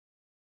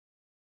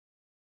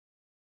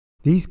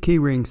These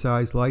keyring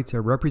size lights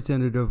are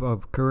representative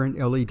of current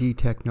LED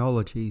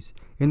technologies,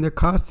 and their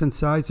costs and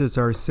sizes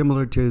are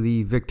similar to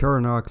the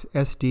Victorinox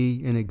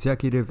SD and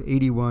Executive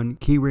 81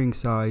 keyring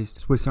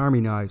sized Swiss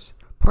Army knives.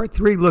 Part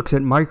 3 looks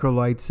at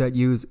microlights that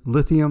use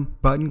lithium,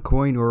 button,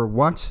 coin, or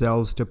watch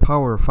cells to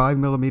power a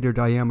 5mm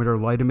diameter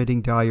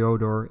light-emitting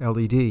diode or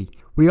LED.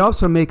 We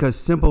also make a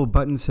simple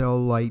button cell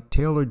light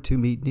tailored to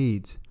meet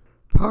needs.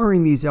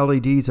 Powering these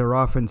LEDs are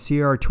often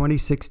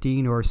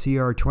CR2016 or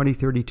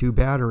CR2032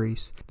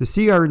 batteries. The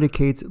CR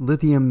indicates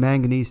lithium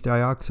manganese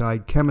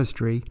dioxide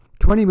chemistry,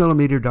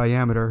 20mm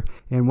diameter,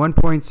 and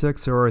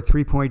 1.6 or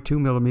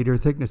 3.2mm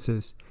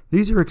thicknesses.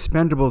 These are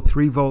expendable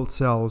 3-volt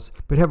cells,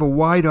 but have a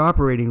wide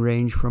operating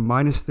range from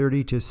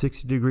 -30 to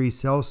 60 degrees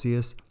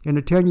Celsius and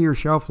a 10-year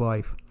shelf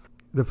life.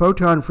 The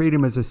Photon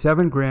Freedom is a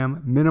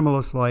 7-gram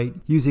minimalist light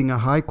using a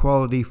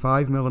high-quality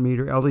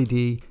 5mm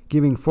LED,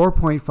 giving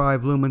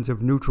 4.5 lumens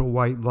of neutral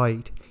white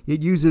light.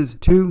 It uses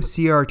 2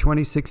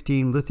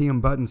 CR2016 lithium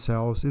button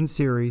cells in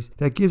series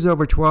that gives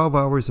over 12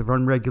 hours of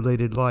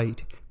unregulated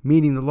light,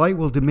 meaning the light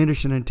will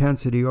diminish in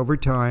intensity over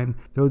time,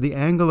 though the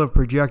angle of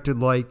projected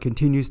light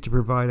continues to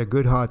provide a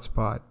good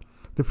hotspot.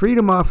 The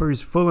Freedom offers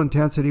full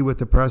intensity with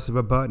the press of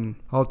a button.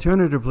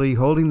 Alternatively,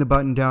 holding the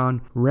button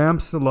down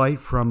ramps the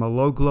light from a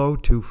low glow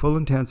to full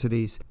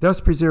intensities,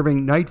 thus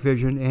preserving night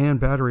vision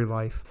and battery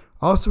life.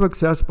 Also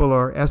accessible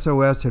are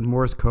SOS and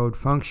Morse code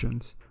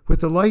functions. With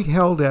the light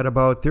held at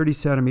about 30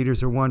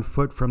 centimeters or 1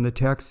 foot from the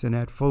text and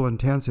at full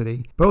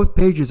intensity, both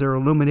pages are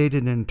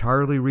illuminated and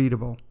entirely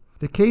readable.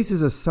 The case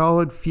is a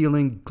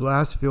solid-feeling,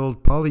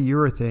 glass-filled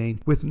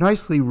polyurethane with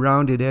nicely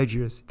rounded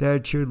edges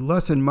that should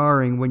lessen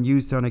marring when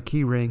used on a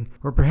keyring,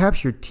 or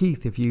perhaps your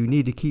teeth if you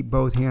need to keep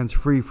both hands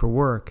free for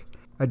work.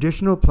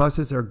 Additional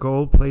pluses are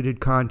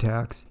gold-plated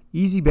contacts,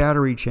 easy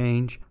battery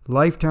change,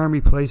 lifetime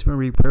replacement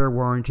repair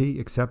warranty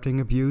accepting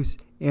abuse,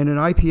 and an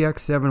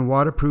IPX7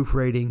 waterproof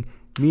rating,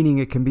 meaning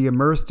it can be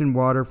immersed in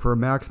water for a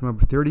maximum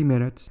of 30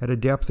 minutes at a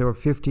depth of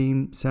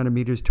 15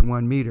 centimeters to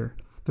 1 meter.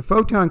 The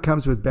Photon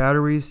comes with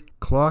batteries,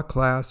 claw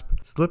clasp,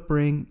 slip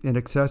ring, and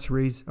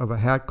accessories of a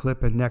hat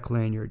clip and neck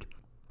lanyard.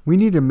 We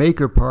need a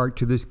maker part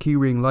to this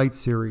keyring light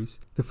series.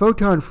 The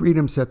Photon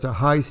Freedom sets a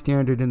high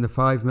standard in the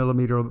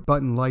 5mm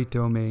button light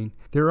domain.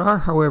 There are,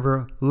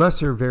 however,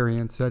 lesser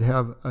variants that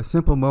have a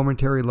simple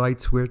momentary light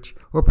switch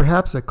or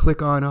perhaps a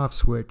click on-off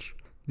switch.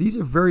 These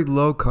are very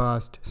low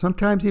cost,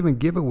 sometimes even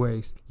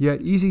giveaways,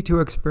 yet easy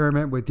to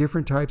experiment with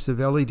different types of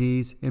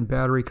LEDs and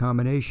battery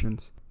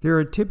combinations. There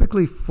are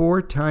typically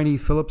 4 tiny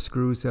Phillips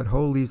screws that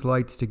hold these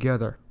lights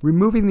together.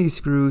 Removing these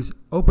screws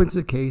opens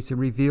the case and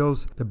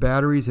reveals the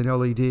batteries and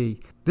LED.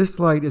 This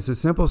light is a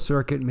simple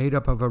circuit made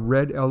up of a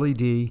red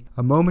LED,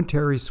 a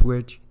momentary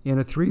switch, and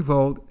a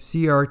 3-volt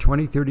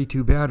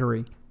CR2032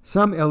 battery.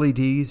 Some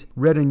LEDs,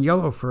 red and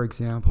yellow for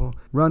example,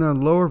 run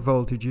on lower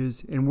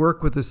voltages and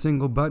work with a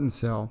single button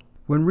cell.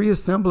 When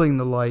reassembling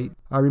the light,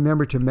 I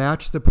remember to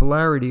match the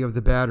polarity of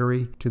the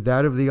battery to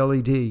that of the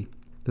LED.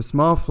 The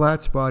small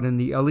flat spot in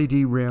the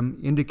LED rim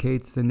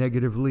indicates the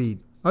negative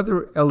lead.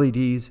 Other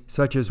LEDs,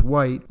 such as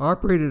white,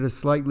 operate at a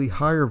slightly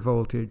higher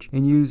voltage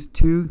and use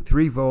 2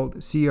 3-volt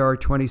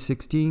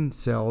CR2016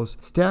 cells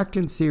stacked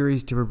in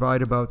series to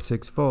provide about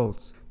 6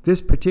 volts.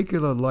 This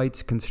particular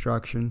light's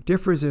construction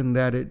differs in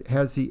that it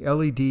has the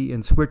LED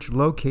and switch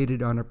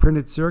located on a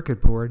printed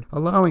circuit board,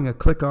 allowing a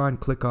click-on,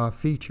 click-off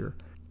feature.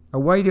 A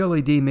white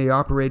LED may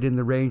operate in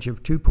the range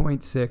of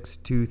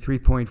 2.6 to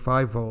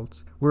 3.5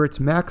 volts, where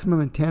its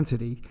maximum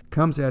intensity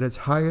comes at its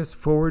highest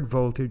forward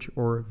voltage,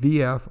 or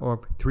VF,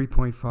 of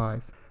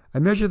 3.5. I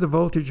measure the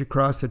voltage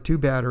across the 2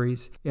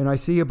 batteries, and I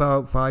see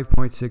about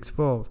 5.6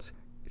 volts.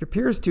 It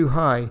appears too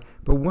high,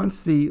 but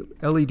once the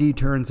LED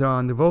turns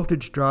on, the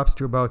voltage drops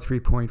to about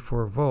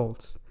 3.4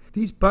 volts.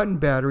 These button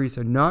batteries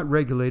are not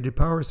regulated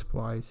power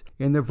supplies,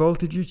 and their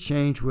voltages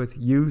change with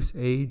use,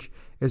 age,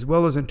 as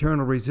well as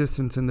internal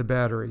resistance in the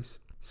batteries.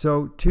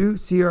 So 2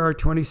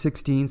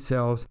 CR2016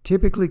 cells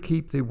typically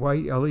keep the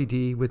white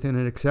LED within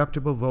an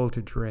acceptable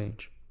voltage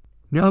range.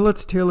 Now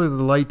let's tailor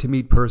the light to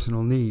meet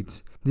personal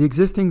needs. The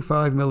existing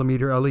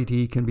 5mm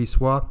LED can be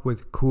swapped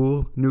with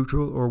cool,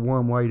 neutral, or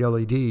warm white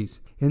LEDs.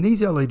 And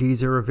these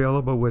LEDs are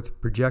available with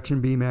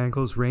projection beam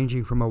angles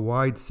ranging from a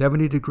wide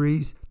 70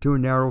 degrees to a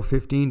narrow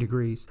 15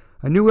 degrees.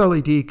 A new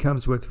LED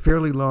comes with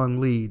fairly long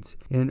leads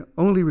and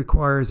only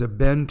requires a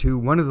bend to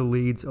one of the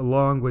leads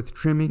along with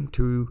trimming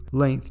to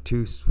length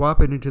to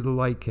swap it into the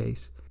light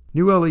case.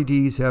 New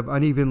LEDs have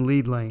uneven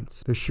lead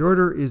lengths. The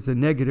shorter is the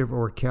negative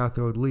or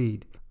cathode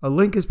lead. A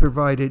link is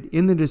provided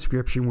in the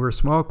description where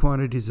small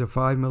quantities of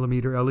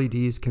 5mm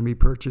LEDs can be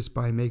purchased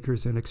by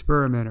makers and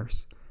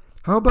experimenters.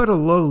 How about a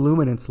low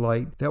luminance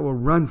light that will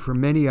run for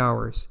many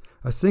hours?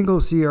 A single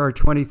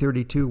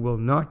CR2032 will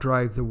not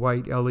drive the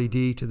white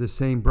LED to the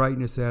same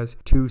brightness as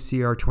 2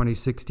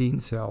 CR2016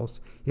 cells.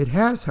 It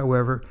has,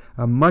 however,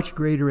 a much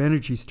greater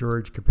energy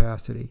storage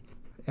capacity.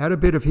 Add a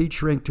bit of heat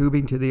shrink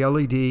tubing to the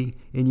LED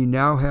and you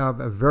now have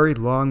a very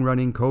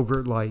long-running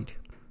covert light.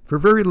 For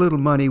very little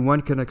money,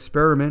 one can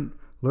experiment,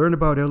 learn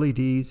about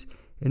LEDs,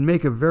 and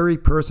make a very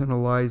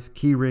personalized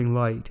keyring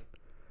light.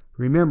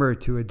 Remember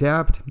to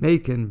adapt,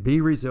 make, and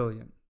be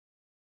resilient.